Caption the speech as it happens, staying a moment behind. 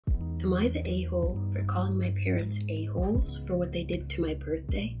Am I the a-hole for calling my parents a-holes for what they did to my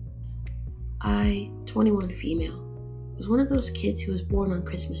birthday? I, 21 female, was one of those kids who was born on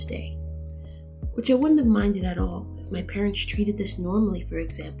Christmas Day, which I wouldn't have minded at all if my parents treated this normally. For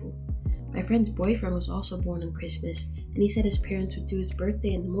example, my friend's boyfriend was also born on Christmas, and he said his parents would do his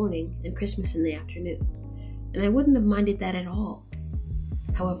birthday in the morning and Christmas in the afternoon, and I wouldn't have minded that at all.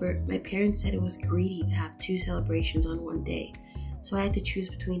 However, my parents said it was greedy to have two celebrations on one day, so I had to choose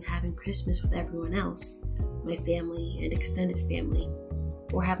between having Christmas with everyone else, my family and extended family,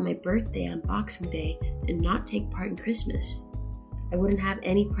 or have my birthday on Boxing Day and not take part in Christmas. I wouldn't have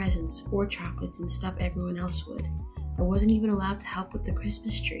any presents or chocolates and stuff everyone else would. I wasn't even allowed to help with the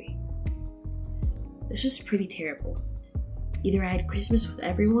Christmas tree. This was pretty terrible. Either I had Christmas with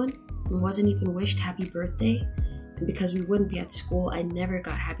everyone and wasn't even wished happy birthday, and because we wouldn't be at school, I never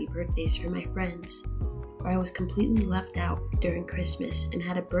got happy birthdays from my friends, or I was completely left out during Christmas and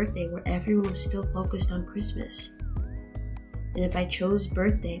had a birthday where everyone was still focused on Christmas. And if I chose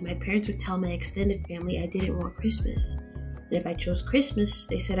birthday, my parents would tell my extended family I didn't want Christmas. And if I chose Christmas,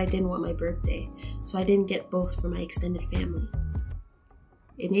 they said I didn't want my birthday, so I didn't get both for my extended family.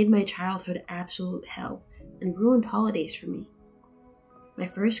 It made my childhood absolute hell and ruined holidays for me. My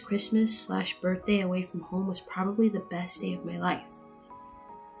first Christmas/birthday away from home was probably the best day of my life.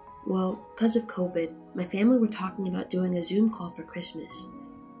 Well, because of COVID, my family were talking about doing a Zoom call for Christmas,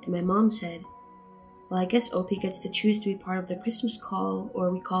 and my mom said, well, I guess Opie gets to choose to be part of the Christmas call,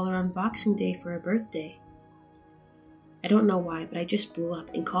 or we call her on Boxing Day for her birthday. I don't know why, but I just blew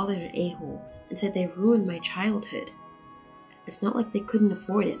up and called her an a-hole and said they ruined my childhood. It's not like they couldn't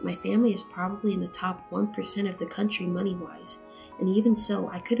afford it. My family is probably in the top 1% of the country money-wise, and even so,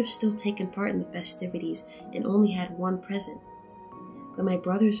 I could have still taken part in the festivities and only had one present. But my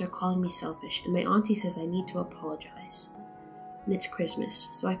brothers are calling me selfish, and my auntie says I need to apologize. And it's Christmas,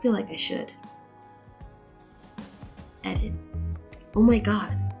 so I feel like I should. Edit. Oh my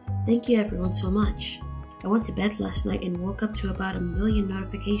god, thank you everyone so much. I went to bed last night and woke up to about 1 million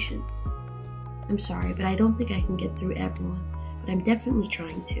notifications. I'm sorry, but I don't think I can get through everyone, but I'm definitely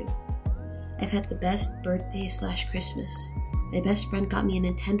trying to. I've had the best birthday/Christmas. My best friend got me a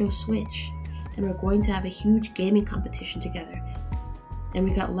Nintendo Switch, and we're going to have a huge gaming competition together. And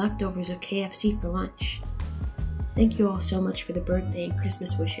we got leftovers of KFC for lunch. Thank you all so much for the birthday and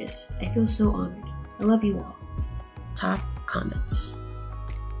Christmas wishes. I feel so honored. I love you all. Top comments.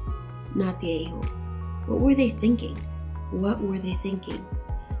 Not the a-hole. What were they thinking? What were they thinking?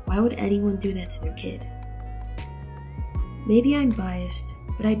 Why would anyone do that to their kid? Maybe I'm biased,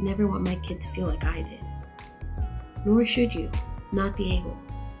 but I'd never want my kid to feel like I did. Nor should you. Not the a-hole.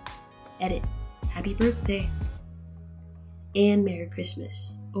 Edit. Happy birthday. And Merry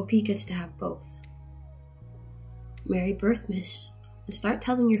Christmas. OP gets to have both. Merry Birthmas. And start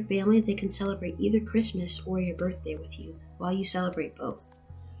telling your family they can celebrate either Christmas or your birthday with you while you celebrate both.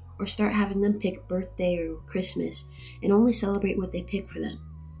 Or start having them pick birthday or Christmas and only celebrate what they pick for them.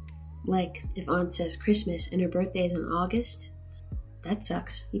 Like, if Aunt says Christmas and her birthday is in August, that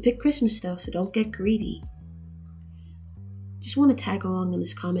sucks. You picked Christmas though, so don't get greedy. Just want to tag along in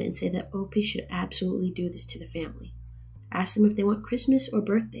this comment and say that OP should absolutely do this to the family. Ask them if they want Christmas or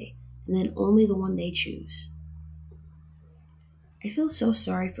birthday, and then only the one they choose. I feel so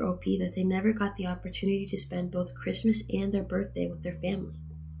sorry for OP that they never got the opportunity to spend both Christmas and their birthday with their family.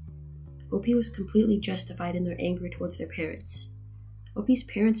 OP was completely justified in their anger towards their parents. OP's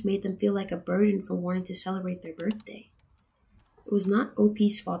parents made them feel like a burden for wanting to celebrate their birthday. It was not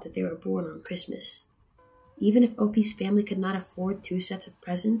OP's fault that they were born on Christmas. Even if OP's family could not afford 2 sets of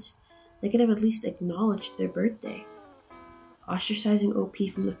presents, they could have at least acknowledged their birthday. Ostracizing OP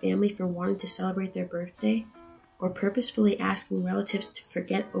from the family for wanting to celebrate their birthday, or purposefully asking relatives to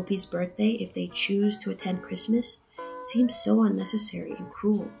forget OP's birthday if they choose to attend Christmas, seems so unnecessary and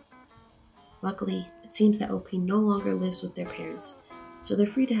cruel. Luckily, it seems that OP no longer lives with their parents, so they're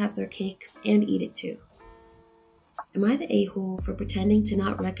free to have their cake and eat it too. Am I the a-hole for pretending to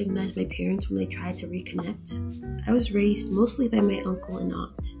not recognize my parents when they tried to reconnect? I was raised mostly by my uncle and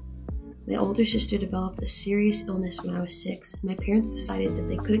aunt. My older sister developed a serious illness when I was 6, and my parents decided that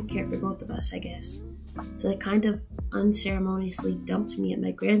they couldn't care for both of us, I guess. So they kind of unceremoniously dumped me at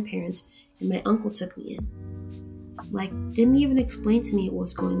my grandparents, and my uncle took me in. Like, didn't even explain to me what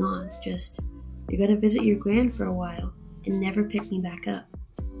was going on, just, you're gonna visit your gran for a while, and never pick me back up.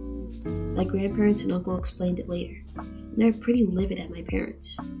 My grandparents and uncle explained it later, and they're pretty livid at my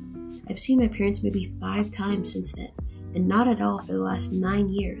parents. I've seen my parents maybe 5 times since then, and not at all for the last 9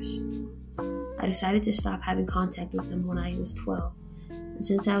 years. I decided to stop having contact with them when I was 12, and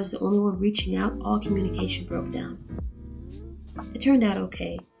since I was the only one reaching out, all communication broke down. It turned out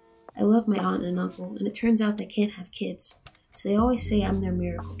okay, I love my aunt and uncle, and it turns out they can't have kids, so they always say I'm their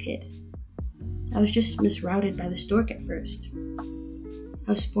miracle kid. I was just misrouted by the stork at first.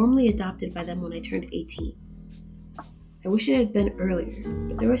 I was formally adopted by them when I turned 18. I wish it had been earlier,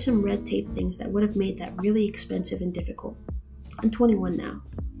 but there were some red tape things that would have made that really expensive and difficult. I'm 21 now.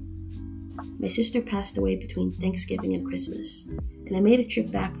 My sister passed away between Thanksgiving and Christmas, and I made a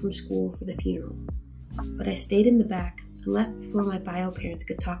trip back from school for the funeral. But I stayed in the back and left before my bio parents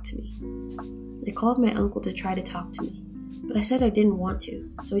could talk to me. They called my uncle to try to talk to me, but I said I didn't want to,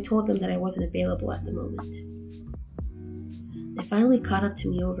 so he told them that I wasn't available at the moment. They finally caught up to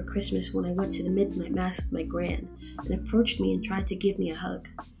me over Christmas when I went to the midnight mass with my gran and approached me and tried to give me a hug.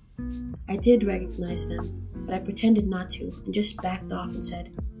 I did recognize them, but I pretended not to and just backed off and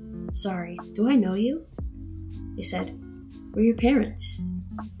said, "Sorry, do I know you?" They said, "We're your parents."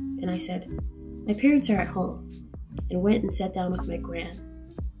 And I said, "My parents are at home," and went and sat down with my gran.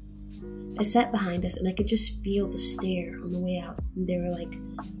 They sat behind us and I could just feel the stare on the way out, and they were like,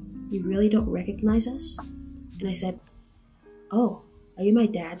 "You really don't recognize us?" And I said, "Oh, are you my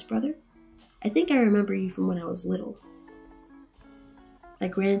dad's brother? I think I remember you from when I was little." My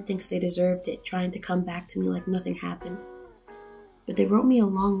gran thinks they deserved it, trying to come back to me like nothing happened. But they wrote me a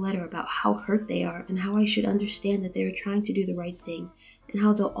long letter about how hurt they are and how I should understand that they are trying to do the right thing and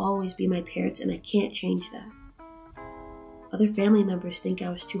how they'll always be my parents and I can't change that. Other family members think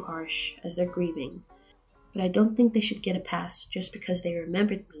I was too harsh as they're grieving, but I don't think they should get a pass just because they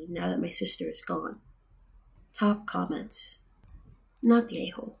remembered me now that my sister is gone. Top comments. Not the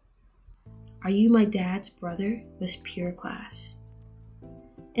a-hole. "Are you my dad's brother?" was pure class.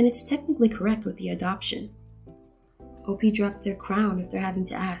 And it's technically correct with the adoption. OP dropped their crown if they're having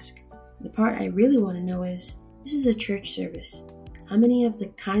to ask. The part I really want to know is, this is a church service. How many of the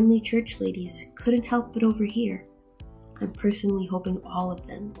kindly church ladies couldn't help but overhear? I'm personally hoping all of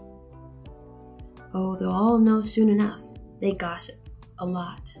them. Oh, they'll all know soon enough. They gossip. A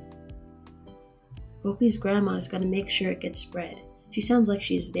lot. OP's grandma is going to make sure it gets spread. She sounds like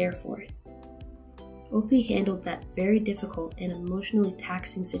she is there for it. OP handled that very difficult and emotionally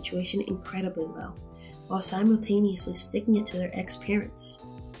taxing situation incredibly well, while simultaneously sticking it to their ex-parents.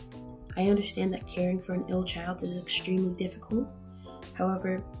 I understand that caring for an ill child is extremely difficult.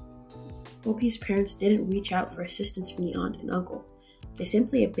 However, OP's parents didn't reach out for assistance from the aunt and uncle. They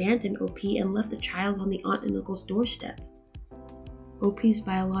simply abandoned OP and left the child on the aunt and uncle's doorstep. OP's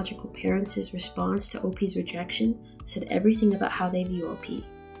biological parents' response to OP's rejection said everything about how they view OP,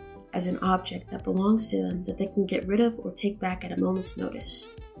 as an object that belongs to them that they can get rid of or take back at a moment's notice.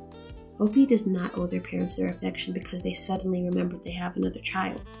 OP does not owe their parents their affection because they suddenly remembered they have another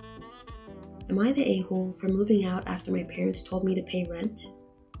child. Am I the a-hole for moving out after my parents told me to pay rent?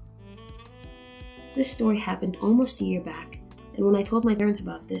 This story happened almost a year back, and when I told my parents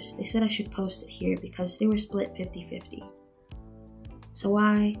about this, they said I should post it here because they were split 50-50. So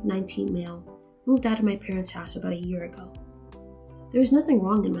I, 19 male, moved out of my parents' house about a year ago. There was nothing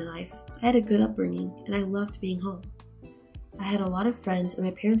wrong in my life. I had a good upbringing, and I loved being home. I had a lot of friends, and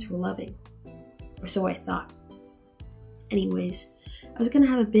my parents were loving. Or so I thought. Anyways, I was going to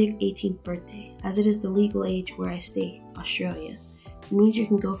have a big 18th birthday, as it is the legal age where I stay, Australia. It means you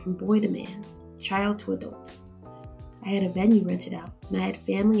can go from boy to man, child to adult. I had a venue rented out, and I had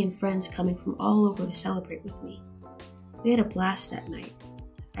family and friends coming from all over to celebrate with me. We had a blast that night.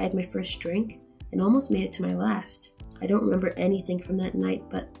 I had my first drink, and almost made it to my last. I don't remember anything from that night,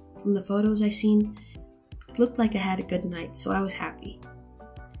 but from the photos I seen, it looked like I had a good night, so I was happy.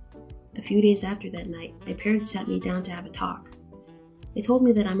 A few days after that night, my parents sat me down to have a talk. They told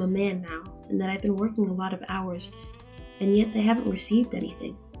me that I'm a man now, and that I've been working a lot of hours, and yet they haven't received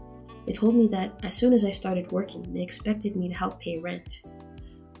anything. They told me that as soon as I started working, they expected me to help pay rent.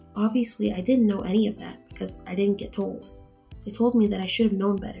 Obviously, I didn't know any of that because I didn't get told. They told me that I should have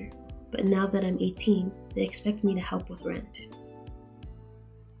known better, but now that I'm 18, they expect me to help with rent.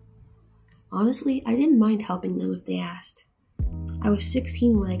 Honestly, I didn't mind helping them if they asked. I was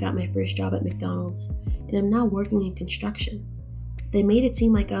 16 when I got my first job at McDonald's, and I'm now working in construction. They made it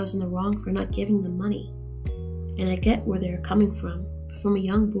seem like I was in the wrong for not giving them money. And I get where they're coming from, but from a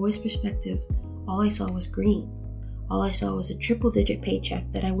young boy's perspective, all I saw was green. All I saw was a triple-digit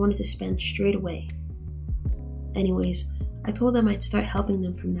paycheck that I wanted to spend straight away. Anyways, I told them I'd start helping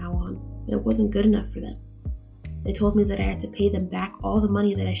them from now on, but it wasn't good enough for them. They told me that I had to pay them back all the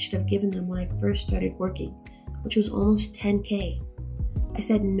money that I should have given them when I first started working, which was almost $10K. I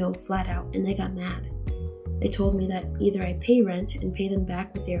said no flat out, and they got mad. They told me that either I pay rent and pay them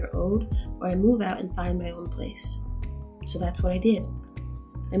back what they are owed, or I move out and find my own place. So that's what I did.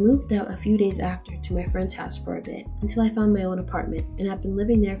 I moved out a few days after to my friend's house for a bit until I found my own apartment and have been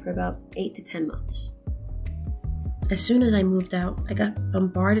living there for about 8 to 10 months. As soon as I moved out, I got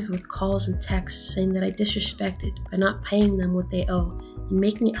bombarded with calls and texts saying that I disrespected by not paying them what they owe and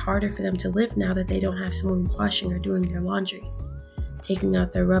making it harder for them to live now that they don't have someone washing or doing their laundry, taking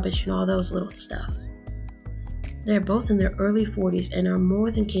out their rubbish and all those little stuff. They are both in their early 40s and are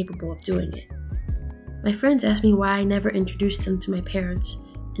more than capable of doing it. My friends asked me why I never introduced them to my parents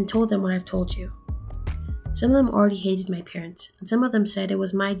and told them what I've told you. Some of them already hated my parents, and some of them said it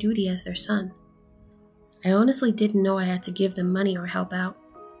was my duty as their son. I honestly didn't know I had to give them money or help out.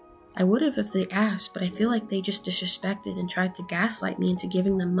 I would have if they asked, but I feel like they just disrespected and tried to gaslight me into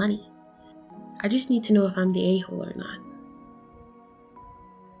giving them money. I just need to know if I'm the a-hole or not.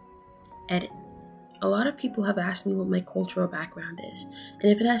 Edit. A lot of people have asked me what my cultural background is,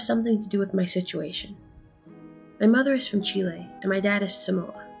 and if it has something to do with my situation. My mother is from Chile, and my dad is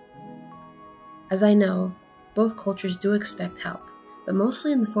Samoa. As I know, both cultures do expect help, but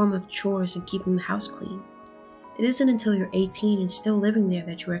mostly in the form of chores and keeping the house clean. It isn't until you're 18 and still living there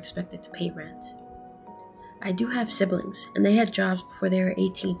that you are expected to pay rent. I do have siblings, and they had jobs before they were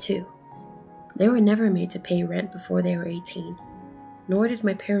 18 too. They were never made to pay rent before they were 18, nor did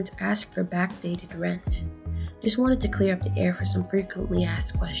my parents ask for backdated rent. Just wanted to clear up the air for some frequently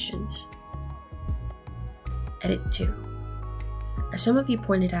asked questions. Edit 2. As some of you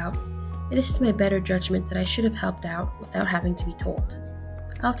pointed out, it is to my better judgment that I should have helped out without having to be told.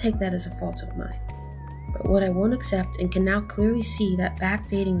 I'll take that as a fault of mine. But what I won't accept and can now clearly see that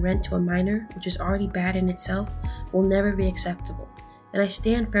backdating rent to a minor, which is already bad in itself, will never be acceptable, and I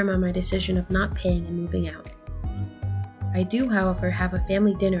stand firm on my decision of not paying and moving out. I do, however, have a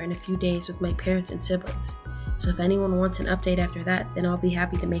family dinner in a few days with my parents and siblings, so if anyone wants an update after that, then I'll be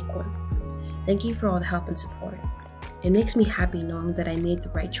happy to make one. Thank you for all the help and support. It makes me happy knowing that I made the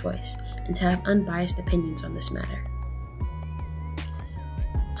right choice and to have unbiased opinions on this matter.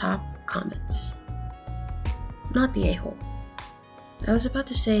 Top comments. Not the a-hole. I was about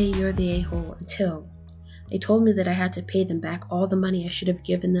to say you're the a-hole until they told me that I had to pay them back all the money I should have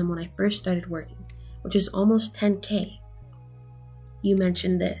given them when I first started working, which is almost $10,000. You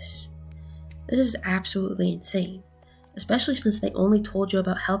mentioned this. This is absolutely insane, especially since they only told you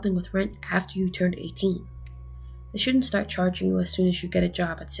about helping with rent after you turned 18. They shouldn't start charging you as soon as you get a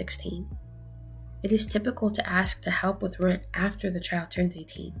job at 16. It is typical to ask to help with rent after the child turns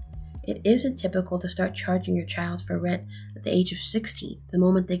 18. It isn't typical to start charging your child for rent at the age of 16 the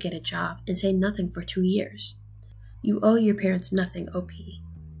moment they get a job and say nothing for 2 years. You owe your parents nothing, OP.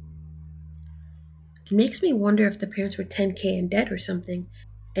 It makes me wonder if the parents were $10,000 in debt or something,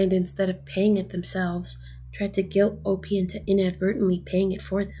 and instead of paying it themselves, tried to guilt OP into inadvertently paying it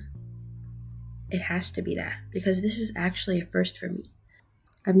for them. It has to be that, because this is actually a first for me.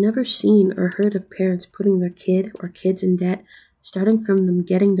 I've never seen or heard of parents putting their kid or kids in debt, starting from them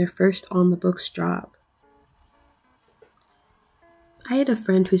getting their first on-the-books job. I had a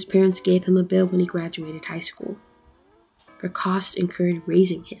friend whose parents gave him a bill when he graduated high school for costs incurred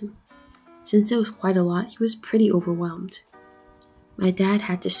raising him. Since it was quite a lot, he was pretty overwhelmed. My dad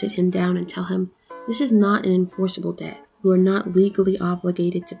had to sit him down and tell him, "This is not an enforceable debt. You are not legally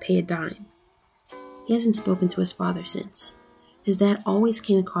obligated to pay a dime." He hasn't spoken to his father since. His dad always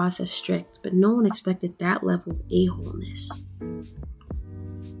came across as strict, but no one expected that level of a-holeness.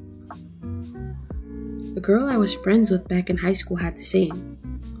 The girl I was friends with back in high school had the same.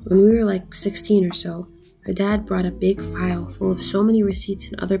 When we were like 16 or so, her dad brought a big file full of so many receipts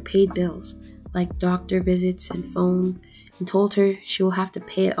and other paid bills, like doctor visits and phone, and told her she will have to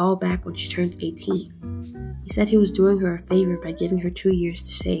pay it all back when she turns 18. He said he was doing her a favor by giving her 2 years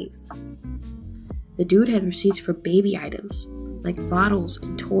to save. The dude had receipts for baby items, like bottles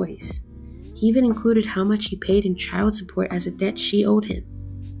and toys. He even included how much he paid in child support as a debt she owed him.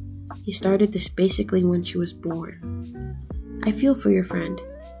 He started this basically when she was born. I feel for your friend.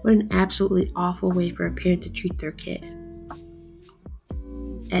 What an absolutely awful way for a parent to treat their kid.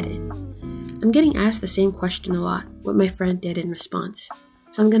 Edit. I'm getting asked the same question a lot, what my friend did in response,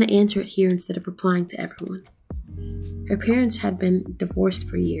 so I'm going to answer it here instead of replying to everyone. Her parents had been divorced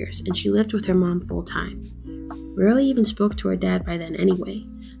for years, and she lived with her mom full-time. Rarely even spoke to her dad by then anyway,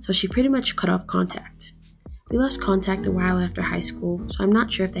 so she pretty much cut off contact. We lost contact a while after high school, so I'm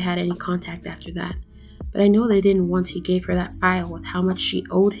not sure if they had any contact after that, but I know they didn't once he gave her that file with how much she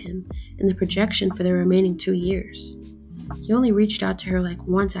owed him and the projection for the remaining 2 years. He only reached out to her like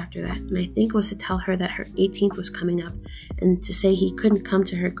once after that, and I think it was to tell her that her 18th was coming up and to say he couldn't come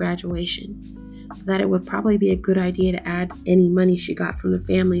to her graduation, but that it would probably be a good idea to add any money she got from the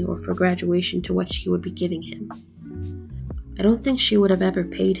family or for graduation to what she would be giving him. I don't think she would have ever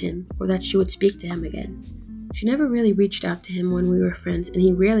paid him or that she would speak to him again. She never really reached out to him when we were friends, and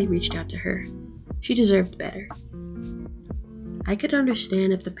he rarely reached out to her. She deserved better. I could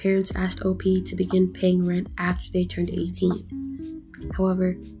understand if the parents asked OP to begin paying rent after they turned 18.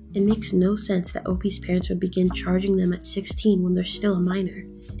 However, it makes no sense that OP's parents would begin charging them at 16 when they're still a minor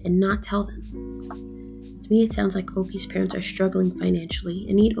and not tell them. To me, it sounds like OP's parents are struggling financially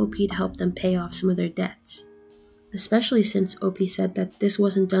and need OP to help them pay off some of their debts, especially since OP said that this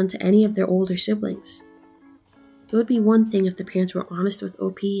wasn't done to any of their older siblings. It would be one thing if the parents were honest with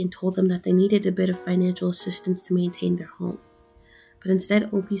OP and told them that they needed a bit of financial assistance to maintain their home. But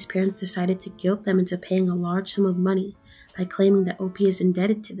instead, OP's parents decided to guilt them into paying a large sum of money by claiming that OP is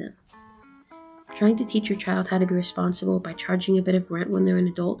indebted to them. Trying to teach your child how to be responsible by charging a bit of rent when they're an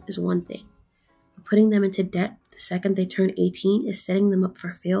adult is one thing, but putting them into debt the second they turn 18 is setting them up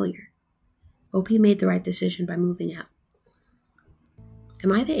for failure. OP made the right decision by moving out.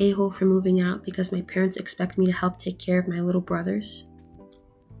 Am I the a-hole for moving out because my parents expect me to help take care of my little brothers?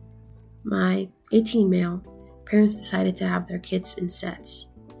 My 18 male parents decided to have their kids in sets.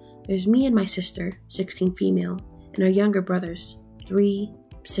 There's me and my sister, 16 female, and our younger brothers, 3,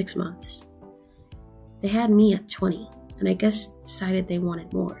 6 months. They had me at 20, and I guess decided they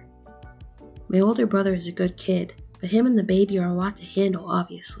wanted more. My older brother is a good kid, but him and the baby are a lot to handle,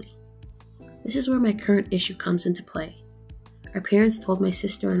 obviously. This is where my current issue comes into play. Our parents told my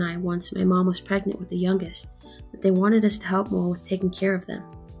sister and I once my mom was pregnant with the youngest that they wanted us to help more with taking care of them.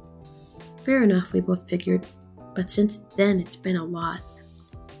 Fair enough, we both figured, but since then it's been a lot.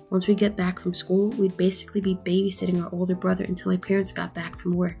 Once we get back from school, we'd basically be babysitting our older brother until my parents got back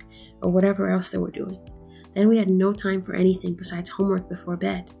from work or whatever else they were doing. Then we had no time for anything besides homework before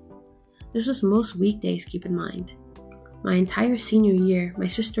bed. This was most weekdays, keep in mind. My entire senior year, my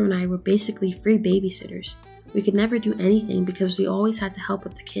sister and I were basically free babysitters. We could never do anything because we always had to help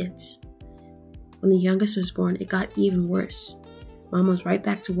with the kids. When the youngest was born, it got even worse. Mom was right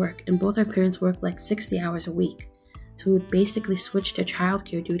back to work, and both our parents worked like 60 hours a week. So we would basically switch to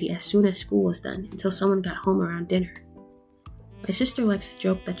childcare duty as soon as school was done until someone got home around dinner. My sister likes to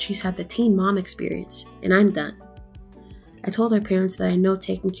joke that she's had the teen mom experience, and I'm done. I told our parents that I know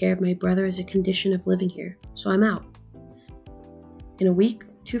taking care of my brother is a condition of living here, so I'm out. In a week,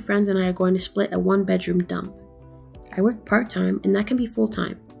 2 friends and I are going to split a 1-bedroom dump. I work part-time, and that can be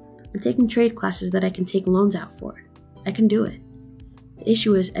full-time. I'm taking trade classes that I can take loans out for. I can do it. The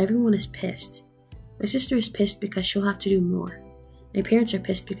issue is everyone is pissed. My sister is pissed because she'll have to do more. My parents are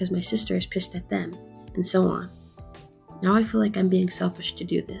pissed because my sister is pissed at them, and so on. Now I feel like I'm being selfish to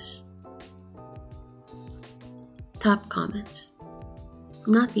do this. Top comments.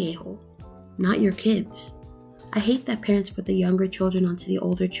 Not the a-hole. Not your kids. I hate that parents put the younger children onto the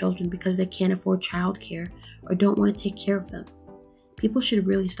older children because they can't afford childcare or don't want to take care of them. People should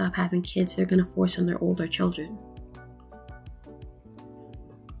really stop having kids they're going to force on their older children.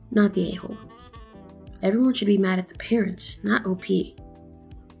 Not the a-hole. Everyone should be mad at the parents, not OP.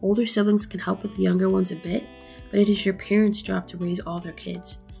 Older siblings can help with the younger ones a bit, but it is your parents' job to raise all their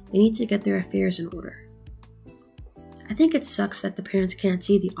kids. They need to get their affairs in order. I think it sucks that the parents can't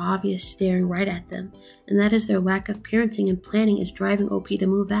see the obvious staring right at them, and that is their lack of parenting and planning is driving OP to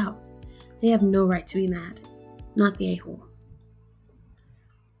move out. They have no right to be mad. Not the a-hole.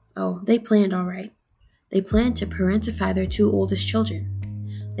 Oh, they planned alright. They planned to parentify their 2 oldest children.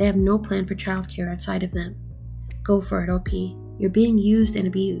 They have no plan for childcare outside of them. Go for it, OP. You're being used and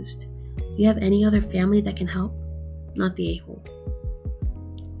abused. Do you have any other family that can help? Not the a-hole.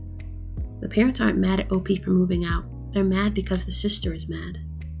 The parents aren't mad at OP for moving out. They're mad because the sister is mad.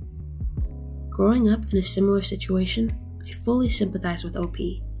 Growing up in a similar situation, I fully sympathize with OP.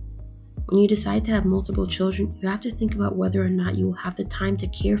 When you decide to have multiple children, you have to think about whether or not you will have the time to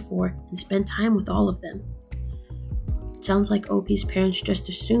care for and spend time with all of them. It sounds like OP's parents just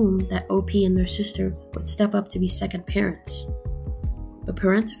assumed that OP and their sister would step up to be second parents. But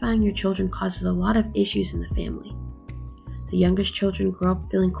parentifying your children causes a lot of issues in the family. The youngest children grow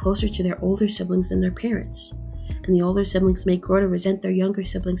up feeling closer to their older siblings than their parents, and the older siblings may grow to resent their younger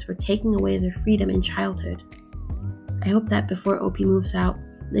siblings for taking away their freedom in childhood. I hope that before OP moves out,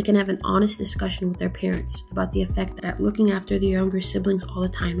 they can have an honest discussion with their parents about the effect that looking after their younger siblings all the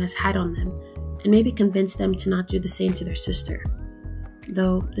time has had on them, and maybe convince them to not do the same to their sister.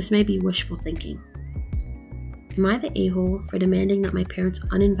 Though, this may be wishful thinking. Am I the a-hole for demanding that my parents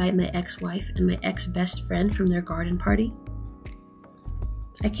uninvite my ex-wife and my ex-best friend from their garden party?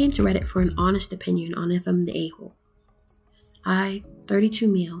 I came to Reddit for an honest opinion on if I'm the a-hole. I, 32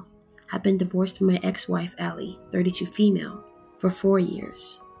 male, have been divorced from my ex-wife Allie, 32 female, for 4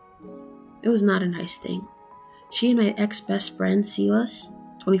 years. It was not a nice thing. She and my ex-best friend, Silas,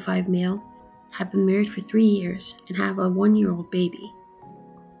 25 male, have been married for 3 years and have a 1-year-old baby.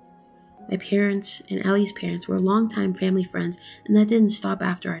 My parents and Ellie's parents were longtime family friends, and that didn't stop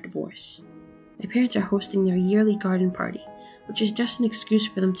after our divorce. My parents are hosting their yearly garden party, which is just an excuse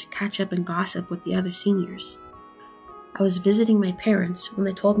for them to catch up and gossip with the other seniors. I was visiting my parents when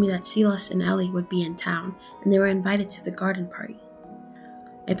they told me that Silas and Ellie would be in town, and they were invited to the garden party.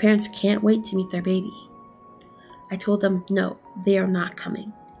 My parents can't wait to meet their baby. I told them no, they are not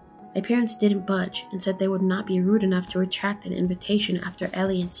coming. My parents didn't budge and said they would not be rude enough to retract an invitation after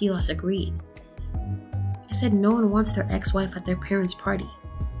Ellie and Silas agreed. I said no one wants their ex-wife at their parents' party.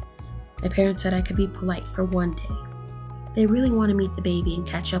 My parents said I could be polite for one day. They really want to meet the baby and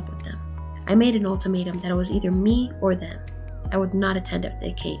catch up with them. I made an ultimatum that it was either me or them. I would not attend if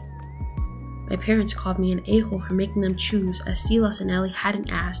they came. My parents called me an a-hole for making them choose, as Silas and Ellie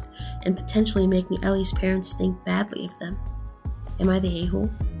hadn't asked, and potentially making Ellie's parents think badly of them. Am I the a-hole?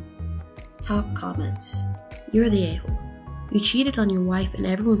 Top comments. You're the a-hole. You cheated on your wife and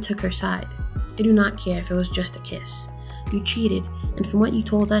everyone took her side. I do not care if it was just a kiss. You cheated, and from what you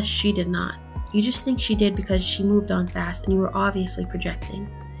told us, she did not. You just think she did because she moved on fast and you were obviously projecting.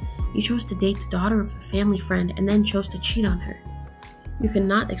 You chose to date the daughter of a family friend and then chose to cheat on her. You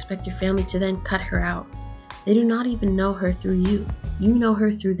cannot expect your family to then cut her out. They do not even know her through you. You know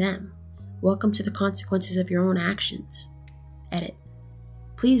her through them. Welcome to the consequences of your own actions. Edit.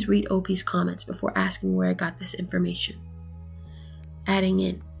 Please read OP's comments before asking where I got this information. Adding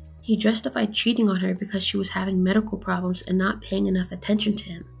in, he justified cheating on her because she was having medical problems and not paying enough attention to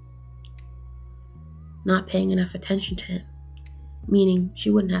him. Not paying enough attention to him, meaning she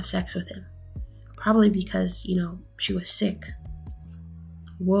wouldn't have sex with him. Probably because, she was sick.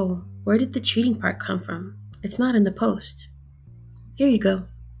 Whoa, where did the cheating part come from? It's not in the post. Here you go.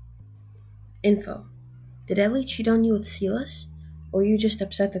 Info. Did Ellie cheat on you with Silas? Or were you just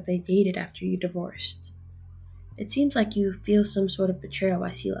upset that they dated after you divorced? It seems like you feel some sort of betrayal by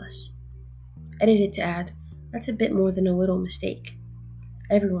Silas. Edited to add, that's a bit more than a little mistake.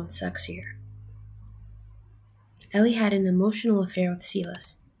 Everyone sucks here. Ellie had an emotional affair with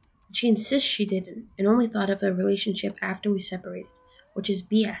Silas. She insists she didn't and only thought of the relationship after we separated, which is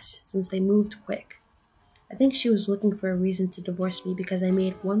BS since they moved quick. I think she was looking for a reason to divorce me because I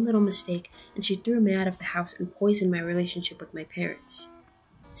made one little mistake and she threw me out of the house and poisoned my relationship with my parents.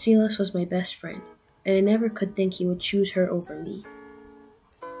 Silas was my best friend, and I never could think he would choose her over me.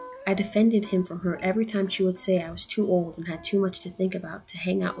 I defended him from her every time she would say I was too old and had too much to think about to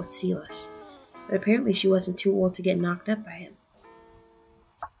hang out with Silas, but apparently she wasn't too old to get knocked up by him.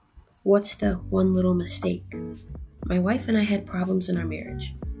 What's the one little mistake? My wife and I had problems in our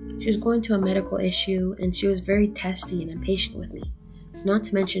marriage. She was going to a medical issue, and she was very testy and impatient with me. Not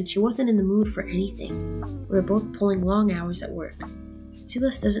to mention, she wasn't in the mood for anything. We were both pulling long hours at work.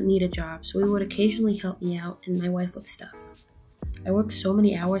 Silas doesn't need a job, so he would occasionally help me out and my wife with stuff. I worked so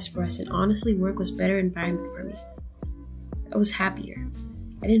many hours for us, and honestly, work was a better environment for me. I was happier.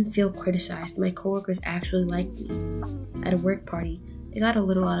 I didn't feel criticized. My coworkers actually liked me. At a work party, it got a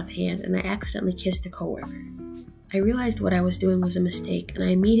little out of hand, and I accidentally kissed a coworker. I realized what I was doing was a mistake, and I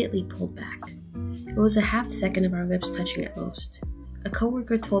immediately pulled back. It was a half second of our lips touching at most. A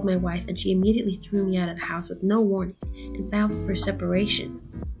coworker told my wife, and she immediately threw me out of the house with no warning and filed for separation.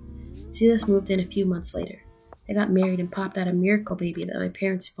 Silas moved in a few months later. They got married and popped out a miracle baby that my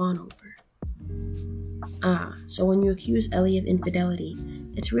parents fawn over. So when you accuse Ellie of infidelity,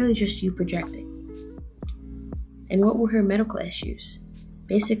 it's really just you projecting. And what were her medical issues?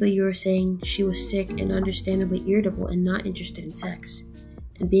 Basically, you were saying she was sick and understandably irritable and not interested in sex.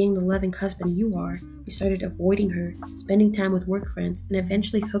 And being the loving husband you are, you started avoiding her, spending time with work friends, and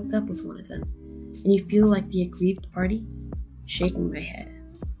eventually hooked up with one of them. And you feel like the aggrieved party? Shaking my head.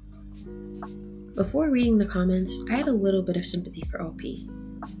 Before reading the comments, I had a little bit of sympathy for OP.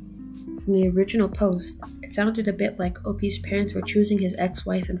 From the original post, it sounded a bit like OP's parents were choosing his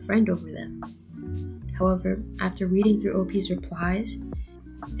ex-wife and friend over them. However, after reading through OP's replies,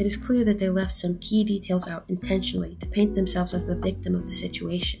 it is clear that they left some key details out intentionally to paint themselves as the victim of the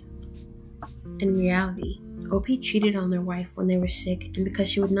situation. In reality, OP cheated on their wife when they were sick and because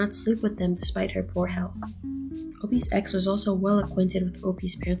she would not sleep with them despite her poor health. OP's ex was also well acquainted with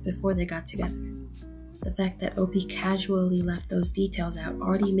OP's parents before they got together. The fact that OP casually left those details out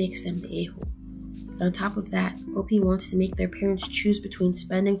already makes them the a-hole. But on top of that, OP wants to make their parents choose between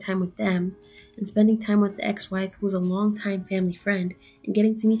spending time with them and spending time with the ex-wife who was a longtime family friend and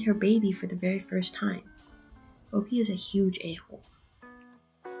getting to meet her baby for the very first time. OP is a huge a-hole.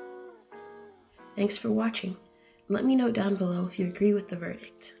 Thanks for watching, and let me know down below if you agree with the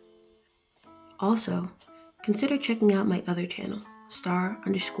verdict. Also, consider checking out my other channel,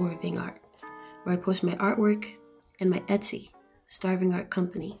 Star_Vingart, where I post my artwork, and my Etsy,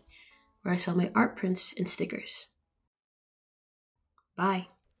 StarVingartCompany, where I sell my art prints and stickers. Bye.